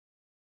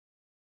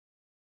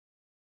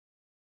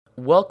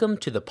Welcome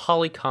to the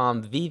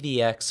Polycom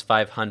VVX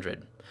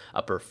 500,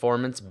 a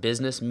performance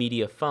business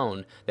media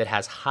phone that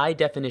has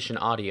high-definition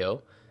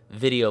audio,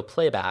 video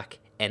playback,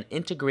 and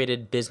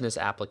integrated business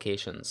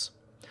applications.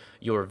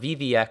 Your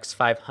VVX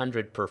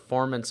 500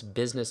 performance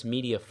business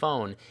media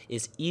phone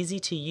is easy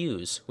to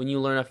use when you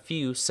learn a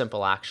few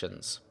simple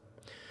actions.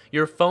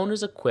 Your phone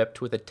is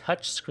equipped with a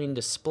touchscreen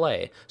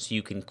display so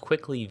you can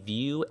quickly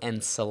view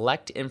and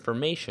select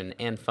information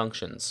and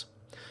functions.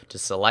 To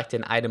select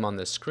an item on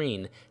the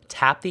screen,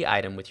 tap the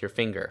item with your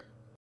finger.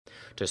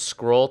 To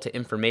scroll to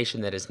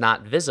information that is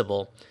not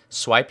visible,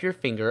 swipe your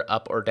finger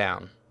up or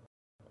down.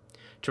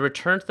 To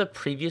return to the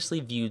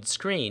previously viewed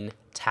screen,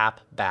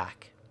 tap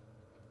back.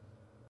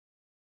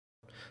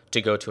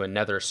 To go to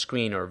another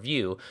screen or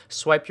view,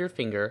 swipe your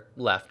finger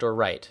left or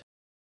right.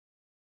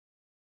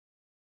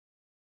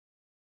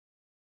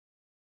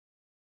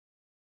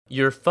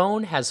 Your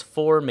phone has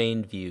four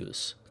main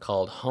views,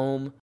 called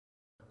Home,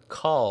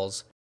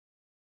 Calls,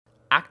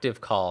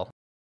 Active Call,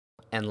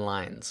 and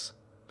Lines.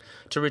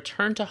 To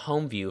return to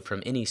Home View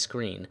from any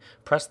screen,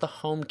 press the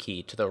Home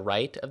key to the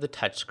right of the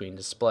touchscreen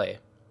display.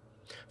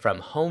 From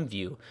Home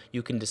View,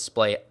 you can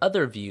display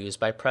other views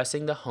by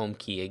pressing the Home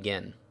key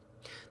again.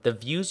 The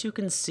views you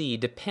can see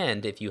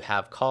depend if you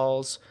have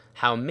calls,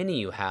 how many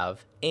you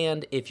have,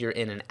 and if you're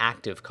in an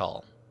active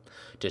call.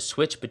 To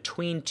switch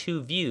between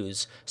two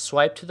views,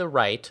 swipe to the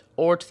right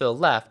or to the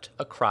left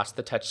across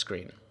the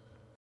touchscreen.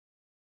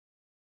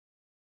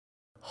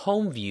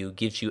 Home View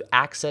gives you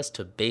access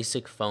to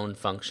basic phone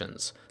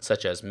functions,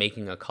 such as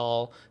making a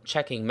call,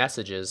 checking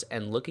messages,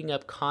 and looking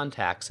up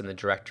contacts in the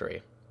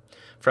directory.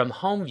 From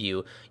Home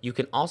View, you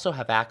can also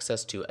have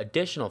access to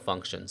additional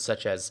functions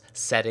such as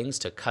settings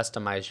to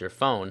customize your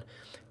phone,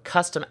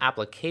 custom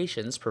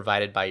applications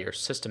provided by your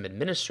system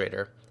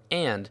administrator,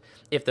 and,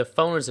 if the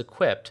phone is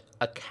equipped,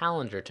 a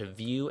calendar to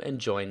view and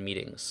join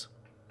meetings.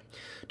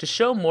 To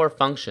show more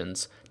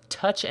functions,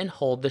 touch and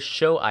hold the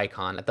show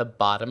icon at the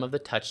bottom of the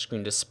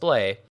touchscreen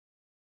display,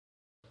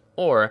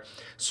 or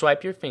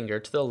swipe your finger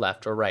to the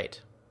left or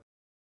right.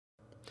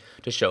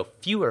 To show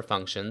fewer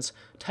functions,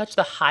 touch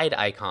the hide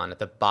icon at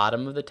the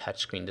bottom of the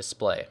touchscreen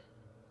display.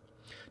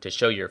 To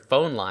show your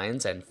phone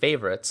lines and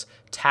favorites,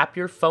 tap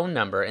your phone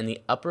number in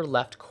the upper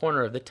left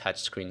corner of the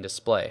touchscreen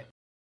display.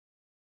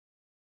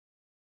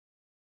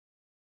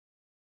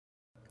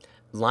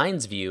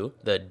 Lines View,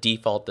 the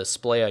default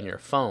display on your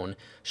phone,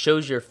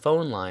 shows your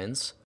phone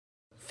lines,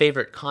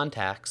 favorite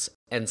contacts,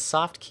 and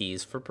soft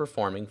keys for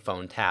performing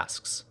phone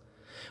tasks.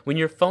 When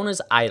your phone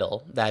is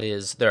idle, that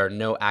is, there are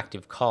no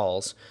active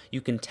calls,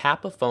 you can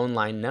tap a phone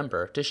line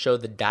number to show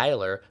the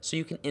dialer so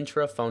you can enter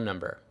a phone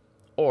number.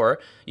 Or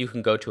you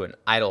can go to an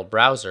idle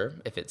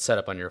browser, if it's set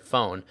up on your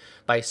phone,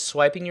 by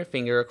swiping your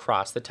finger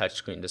across the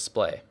touchscreen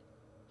display.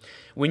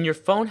 When your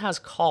phone has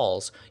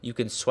calls, you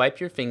can swipe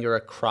your finger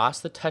across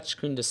the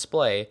touchscreen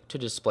display to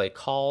display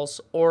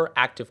calls or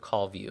active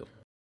call view.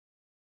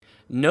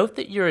 Note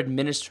that your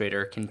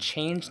administrator can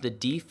change the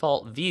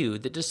default view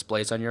that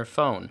displays on your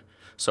phone.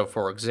 So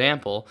for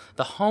example,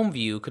 the Home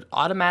View could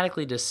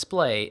automatically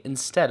display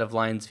instead of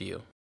Lines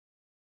View.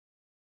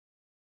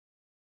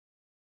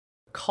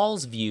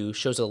 Calls View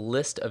shows a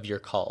list of your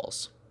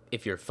calls.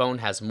 If your phone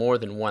has more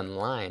than one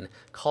line,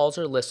 calls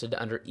are listed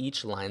under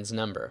each line's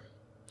number.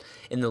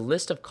 In the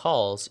list of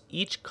calls,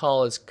 each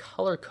call is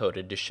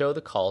color-coded to show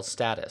the call's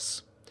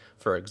status.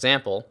 For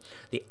example,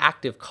 the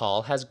active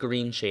call has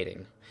green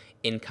shading.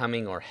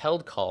 Incoming or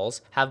held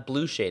calls have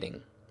blue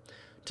shading.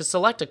 To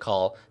select a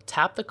call,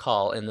 tap the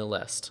call in the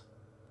list.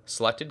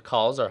 Selected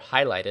calls are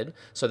highlighted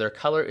so their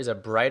color is a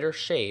brighter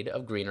shade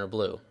of green or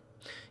blue.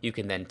 You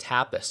can then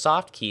tap the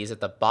soft keys at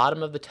the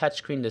bottom of the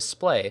touchscreen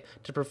display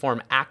to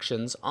perform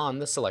actions on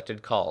the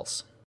selected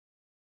calls.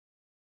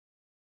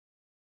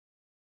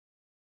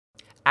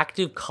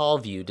 Active Call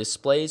View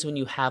displays when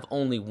you have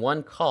only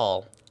one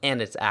call and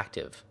it's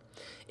active.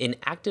 In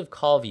Active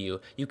Call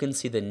View, you can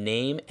see the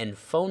name and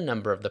phone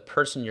number of the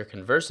person you're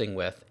conversing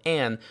with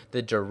and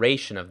the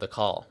duration of the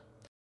call.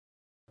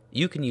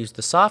 You can use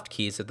the soft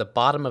keys at the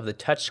bottom of the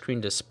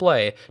touchscreen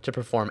display to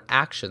perform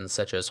actions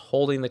such as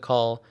holding the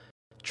call,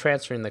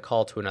 transferring the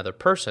call to another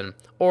person,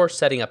 or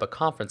setting up a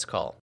conference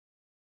call.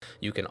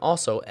 You can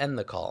also end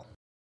the call.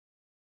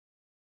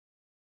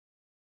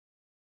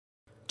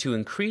 To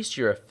increase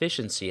your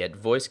efficiency at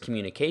voice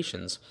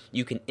communications,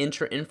 you can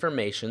enter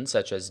information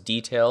such as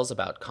details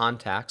about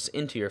contacts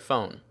into your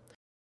phone.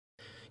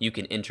 You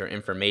can enter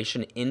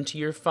information into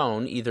your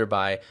phone either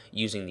by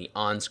using the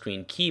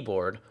on-screen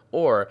keyboard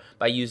or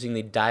by using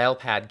the dial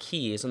pad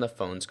keys on the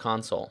phone's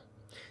console.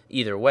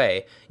 Either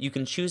way, you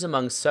can choose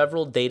among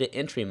several data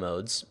entry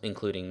modes,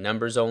 including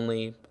numbers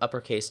only,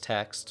 uppercase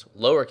text,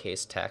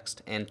 lowercase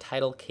text, and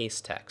title case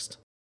text.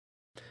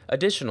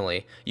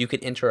 Additionally, you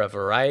can enter a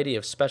variety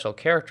of special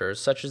characters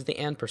such as the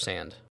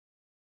ampersand.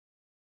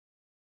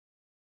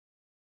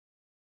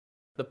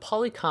 The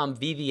Polycom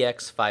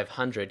VVX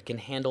 500 can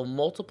handle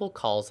multiple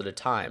calls at a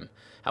time.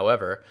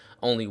 However,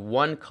 only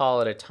one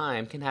call at a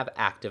time can have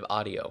active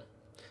audio.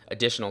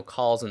 Additional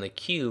calls in the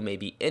queue may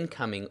be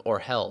incoming or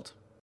held.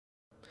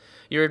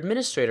 Your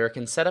administrator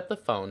can set up the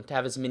phone to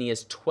have as many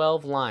as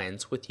 12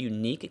 lines with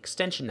unique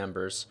extension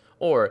numbers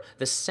or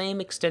the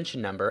same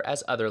extension number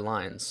as other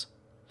lines.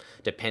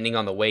 Depending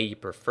on the way you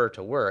prefer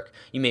to work,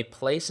 you may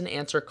place and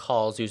answer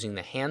calls using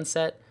the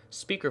handset,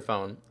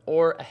 speakerphone,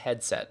 or a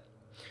headset.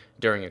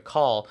 During a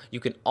call, you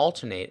can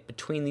alternate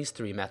between these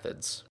three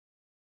methods.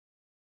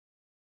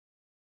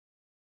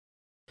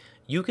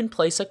 You can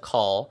place a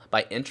call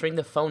by entering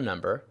the phone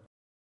number,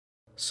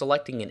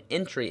 selecting an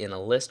entry in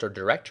a list or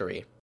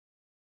directory,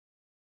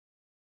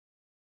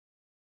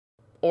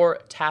 or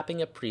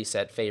tapping a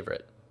preset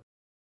favorite.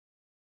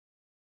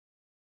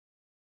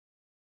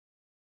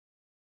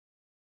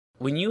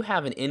 When you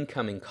have an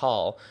incoming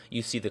call,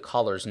 you see the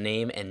caller's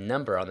name and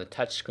number on the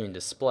touchscreen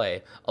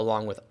display,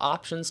 along with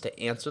options to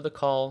answer the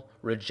call,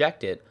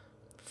 reject it,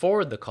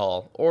 forward the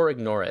call, or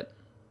ignore it.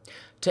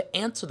 To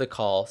answer the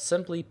call,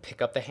 simply pick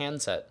up the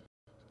handset,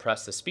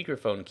 press the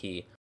speakerphone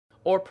key,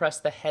 or press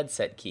the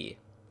headset key,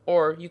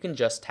 or you can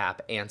just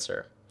tap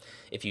Answer.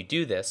 If you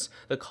do this,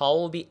 the call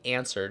will be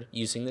answered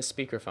using the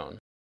speakerphone.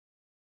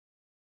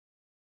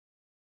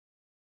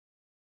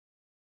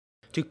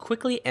 To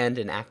quickly end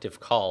an active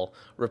call,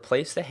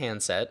 replace the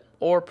handset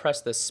or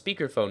press the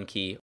speakerphone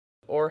key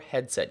or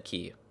headset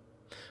key.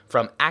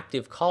 From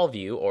Active Call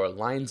View or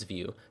Lines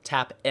View,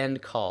 tap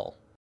End Call.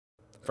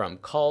 From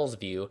Calls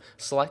View,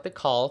 select the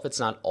call if it's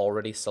not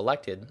already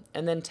selected,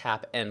 and then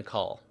tap End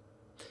Call.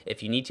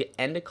 If you need to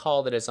end a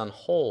call that is on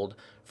hold,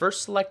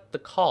 first select the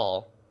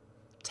call,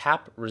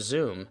 tap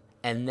Resume,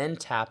 and then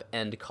tap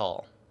End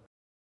Call.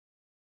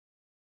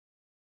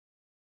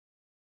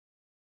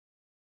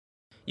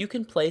 You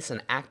can place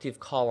an active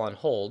call on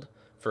hold,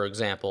 for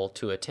example,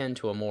 to attend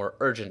to a more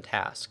urgent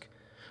task.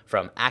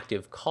 From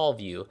Active Call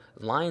View,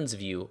 Lines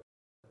View,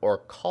 or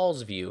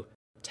Calls View,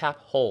 tap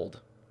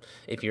Hold.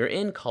 If you're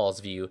in Calls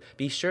View,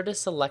 be sure to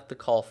select the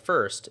call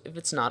first if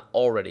it's not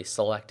already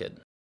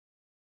selected.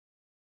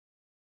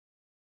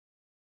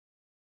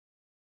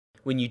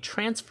 When you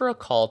transfer a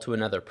call to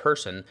another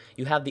person,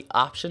 you have the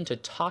option to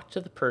talk to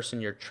the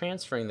person you're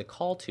transferring the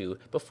call to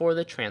before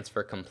the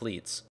transfer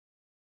completes.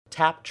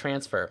 Tap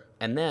Transfer,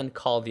 and then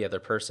call the other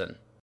person.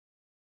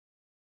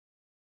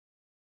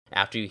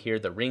 After you hear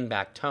the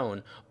ringback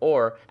tone,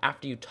 or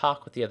after you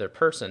talk with the other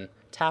person,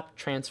 tap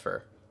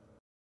Transfer.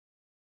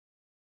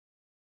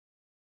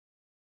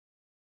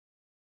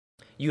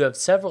 You have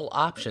several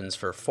options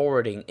for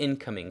forwarding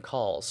incoming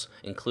calls,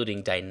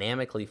 including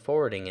dynamically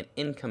forwarding an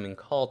incoming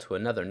call to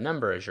another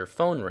number as your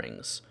phone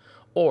rings.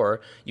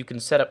 Or you can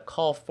set up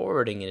call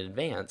forwarding in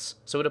advance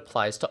so it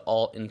applies to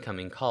all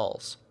incoming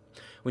calls.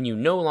 When you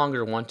no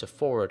longer want to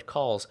forward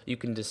calls, you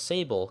can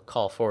disable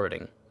call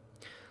forwarding.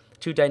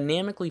 To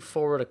dynamically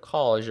forward a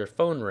call as your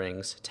phone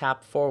rings,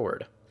 tap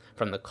Forward.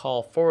 From the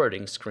call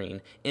forwarding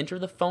screen, enter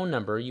the phone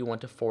number you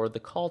want to forward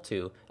the call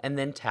to, and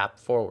then tap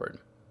Forward.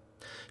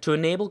 To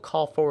enable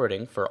call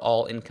forwarding for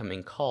all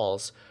incoming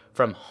calls,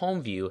 from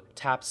Home View,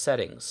 tap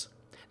Settings.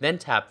 Then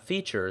tap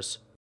Features,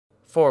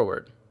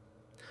 Forward.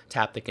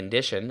 Tap the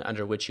condition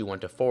under which you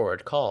want to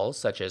forward calls,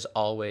 such as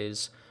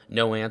Always,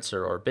 No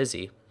Answer, or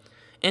Busy.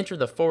 Enter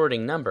the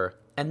forwarding number,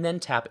 and then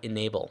tap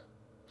Enable.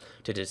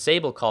 To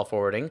disable call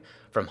forwarding,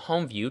 from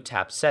Home View,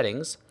 tap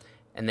Settings,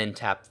 and then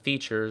tap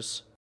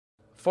Features,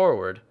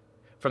 Forward.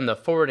 From the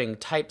Forwarding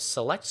Type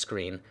Select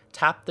screen,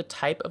 tap the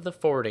type of the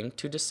forwarding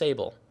to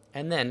disable,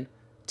 and then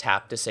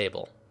tap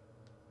Disable.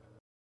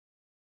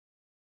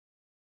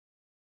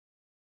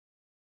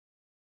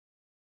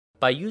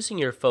 By using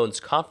your phone's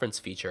conference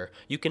feature,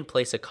 you can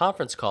place a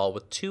conference call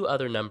with two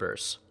other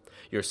numbers.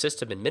 Your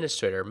system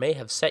administrator may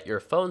have set your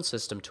phone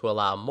system to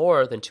allow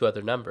more than two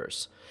other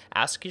numbers.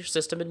 Ask your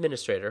system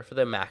administrator for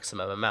the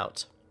maximum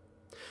amount.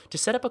 To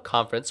set up a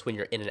conference when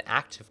you're in an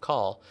active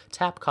call,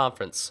 tap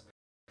Conference,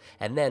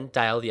 and then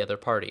dial the other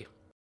party.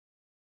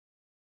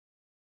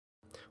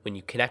 When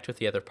you connect with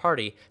the other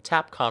party,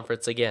 tap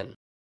Conference again.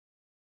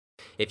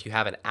 If you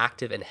have an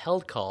active and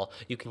held call,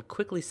 you can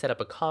quickly set up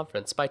a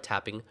conference by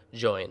tapping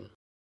Join.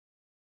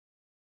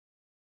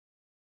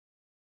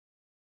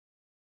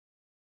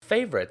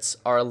 Favorites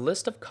are a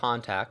list of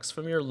contacts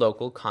from your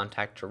local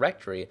contact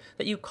directory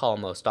that you call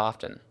most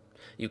often.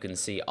 You can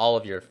see all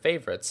of your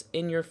favorites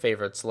in your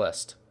favorites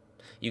list.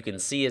 You can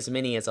see as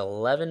many as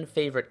 11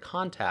 favorite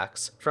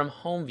contacts from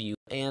Home View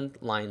and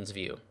Lines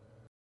View.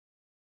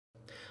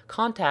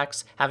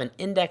 Contacts have an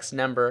index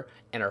number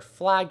and are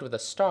flagged with a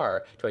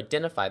star to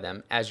identify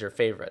them as your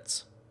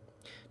favorites.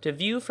 To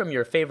view from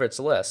your favorites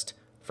list,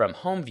 from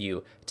Home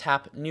View,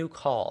 tap New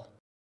Call,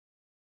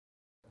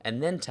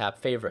 and then tap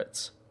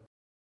Favorites.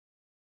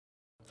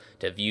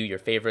 To view your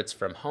favorites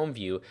from Home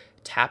View,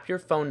 tap your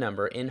phone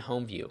number in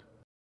Home View,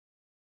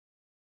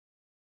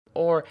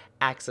 or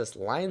access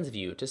Lines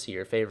View to see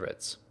your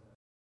favorites.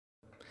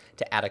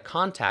 To add a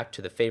contact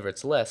to the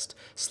favorites list,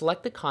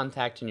 select the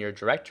contact in your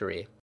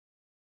directory,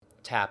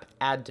 tap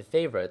Add to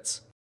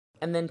Favorites,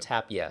 and then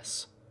tap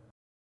Yes.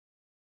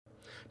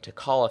 To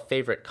call a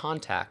favorite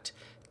contact,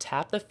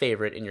 tap the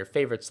favorite in your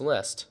favorites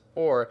list,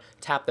 or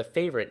tap the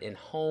favorite in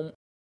Home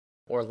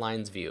or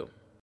Lines View.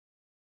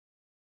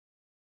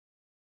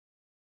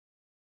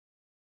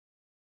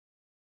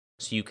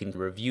 so you can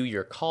review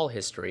your call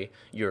history.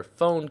 Your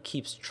phone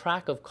keeps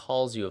track of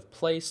calls you have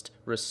placed,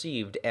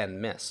 received,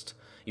 and missed.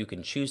 You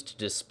can choose to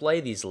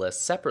display these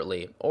lists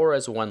separately or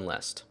as one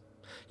list.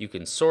 You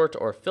can sort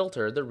or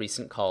filter the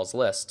recent calls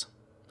list.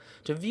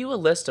 To view a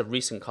list of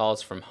recent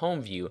calls from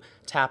Home View,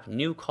 tap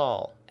New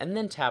Call and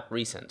then tap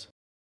Recent.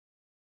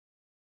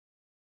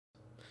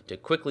 To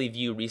quickly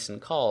view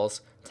recent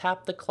calls,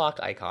 tap the clock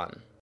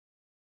icon.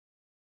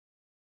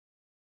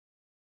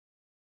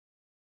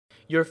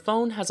 Your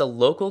phone has a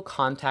local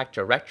contact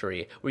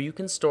directory where you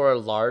can store a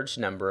large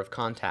number of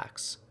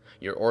contacts.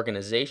 Your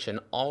organization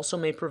also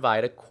may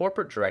provide a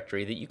corporate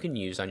directory that you can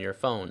use on your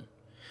phone.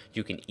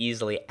 You can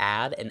easily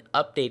add and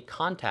update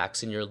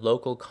contacts in your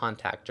local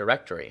contact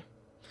directory.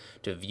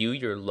 To view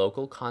your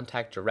local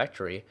contact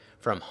directory,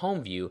 from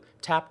Home View,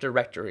 tap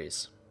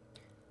Directories.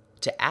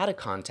 To add a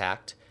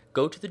contact,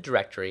 go to the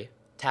directory,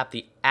 tap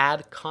the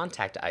Add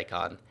Contact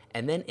icon,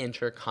 and then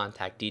enter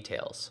contact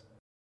details.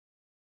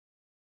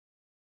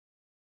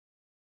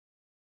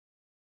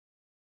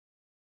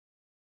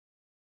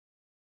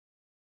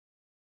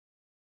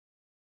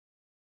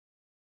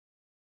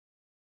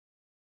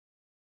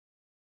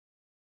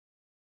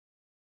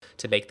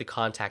 To make the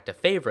contact a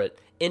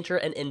favorite, enter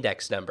an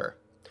index number.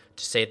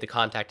 To save the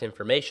contact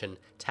information,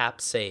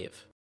 tap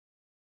Save.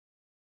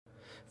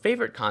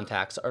 Favorite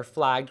contacts are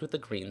flagged with a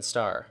green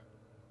star.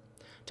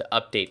 To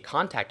update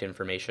contact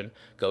information,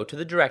 go to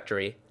the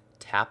directory,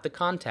 tap the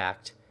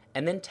contact,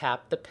 and then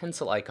tap the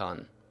pencil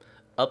icon.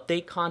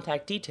 Update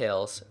contact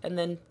details, and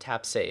then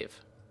tap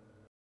Save.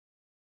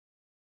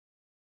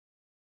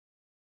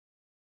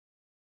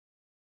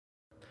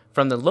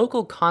 From the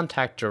local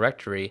contact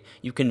directory,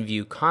 you can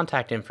view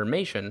contact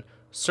information,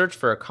 search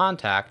for a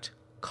contact,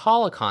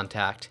 call a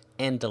contact,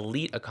 and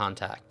delete a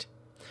contact.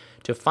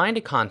 To find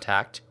a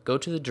contact, go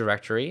to the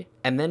directory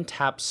and then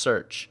tap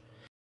Search.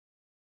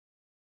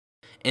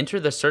 Enter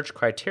the search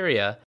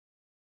criteria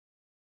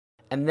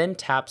and then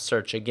tap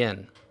Search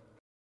again.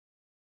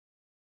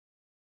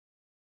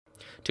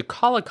 To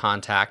call a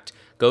contact,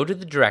 go to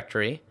the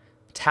directory,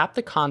 tap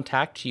the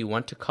contact you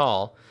want to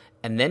call,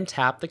 and then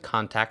tap the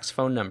contact's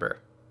phone number.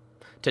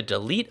 To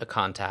delete a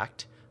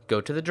contact, go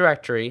to the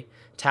directory,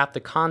 tap the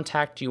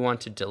contact you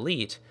want to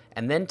delete,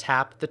 and then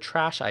tap the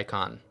trash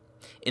icon.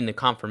 In the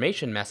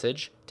confirmation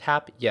message,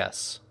 tap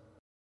Yes.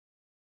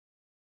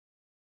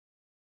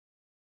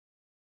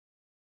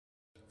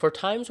 For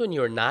times when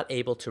you are not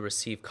able to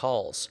receive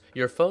calls,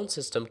 your phone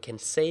system can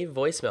save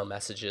voicemail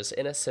messages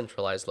in a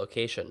centralized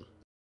location.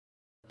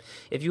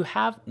 If you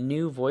have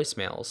new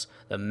voicemails,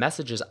 the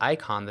messages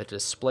icon that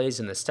displays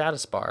in the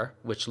status bar,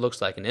 which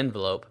looks like an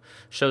envelope,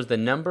 shows the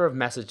number of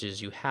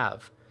messages you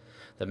have.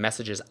 The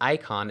messages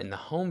icon in the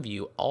Home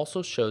View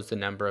also shows the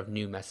number of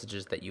new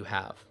messages that you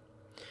have.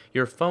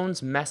 Your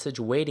phone's message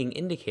waiting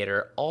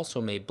indicator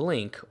also may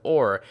blink,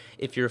 or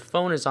if your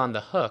phone is on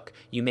the hook,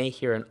 you may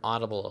hear an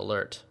audible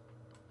alert.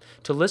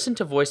 To listen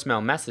to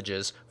voicemail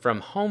messages, from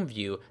Home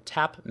View,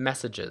 tap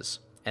Messages,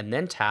 and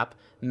then tap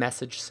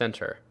Message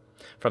Center.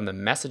 From the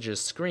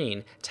Messages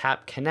screen,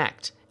 tap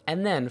Connect,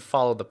 and then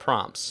follow the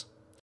prompts.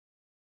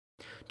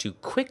 To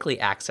quickly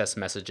access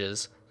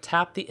messages,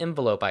 tap the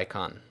envelope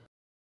icon.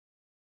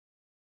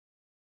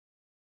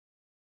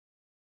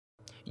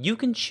 You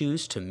can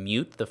choose to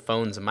mute the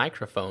phone's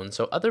microphone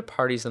so other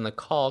parties on the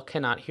call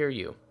cannot hear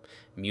you.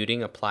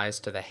 Muting applies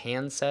to the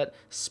handset,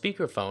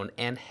 speakerphone,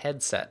 and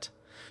headset.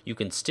 You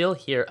can still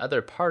hear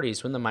other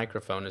parties when the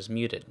microphone is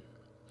muted.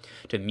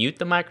 To mute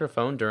the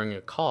microphone during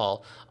a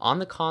call, on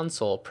the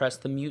console press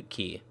the mute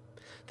key,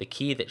 the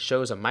key that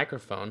shows a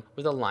microphone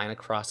with a line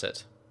across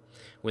it.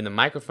 When the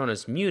microphone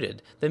is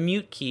muted, the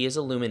mute key is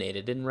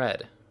illuminated in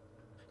red.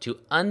 To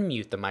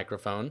unmute the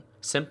microphone,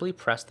 simply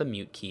press the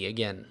mute key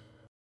again.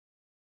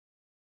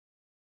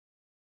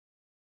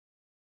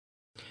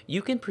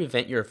 You can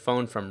prevent your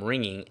phone from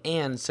ringing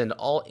and send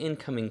all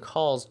incoming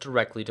calls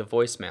directly to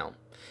voicemail.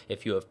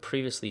 If you have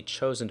previously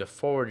chosen to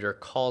forward your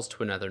calls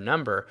to another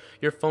number,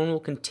 your phone will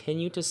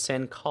continue to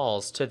send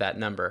calls to that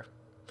number.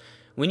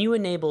 When you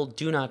enable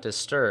Do Not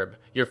Disturb,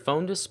 your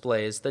phone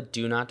displays the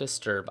Do Not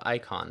Disturb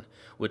icon,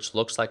 which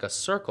looks like a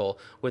circle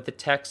with the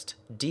text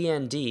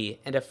DND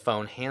and a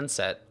phone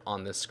handset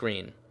on the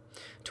screen.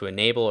 To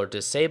enable or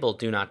disable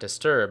Do Not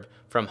Disturb,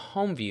 from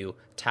Home View,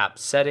 tap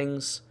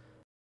Settings,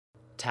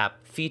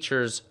 tap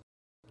Features,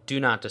 Do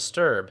Not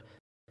Disturb,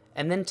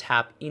 and then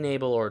tap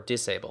Enable or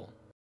Disable.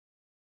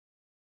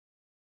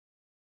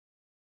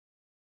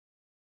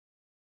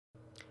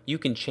 You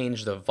can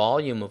change the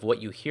volume of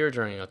what you hear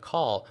during a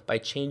call by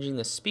changing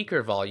the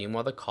speaker volume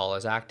while the call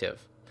is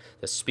active.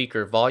 The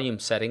speaker volume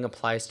setting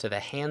applies to the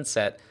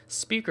handset,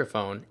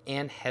 speakerphone,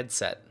 and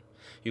headset.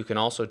 You can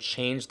also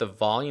change the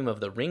volume of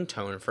the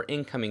ringtone for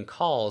incoming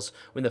calls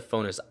when the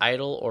phone is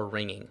idle or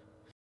ringing.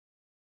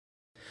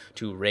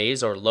 To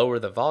raise or lower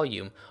the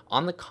volume,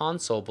 on the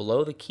console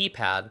below the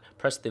keypad,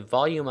 press the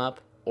volume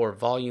up or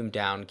volume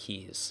down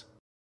keys.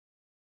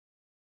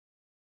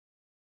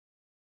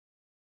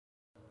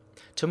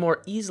 To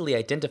more easily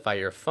identify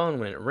your phone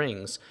when it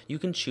rings, you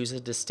can choose a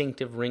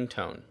distinctive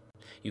ringtone.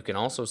 You can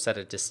also set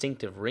a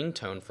distinctive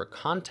ringtone for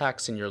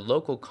contacts in your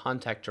local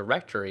contact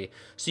directory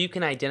so you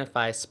can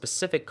identify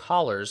specific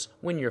callers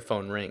when your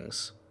phone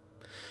rings.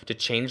 To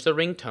change the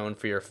ringtone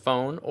for your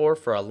phone or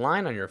for a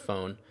line on your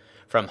phone,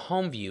 from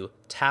Home View,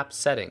 tap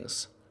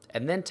Settings,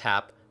 and then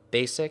tap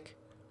Basic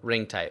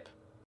Ring Type.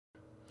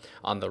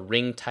 On the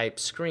Ring Type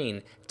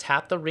screen,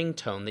 tap the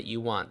ringtone that you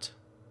want.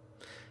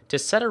 To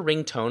set a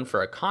ringtone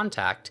for a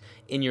contact,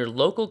 in your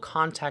local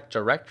contact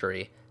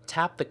directory,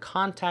 tap the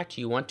contact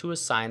you want to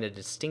assign a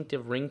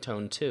distinctive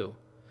ringtone to.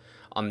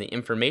 On the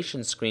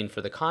information screen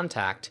for the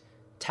contact,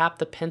 tap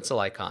the pencil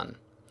icon.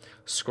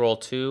 Scroll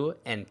to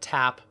and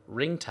tap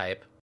Ring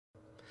Type.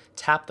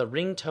 Tap the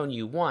ringtone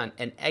you want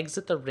and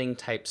exit the Ring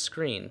Type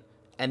screen,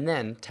 and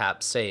then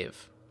tap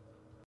Save.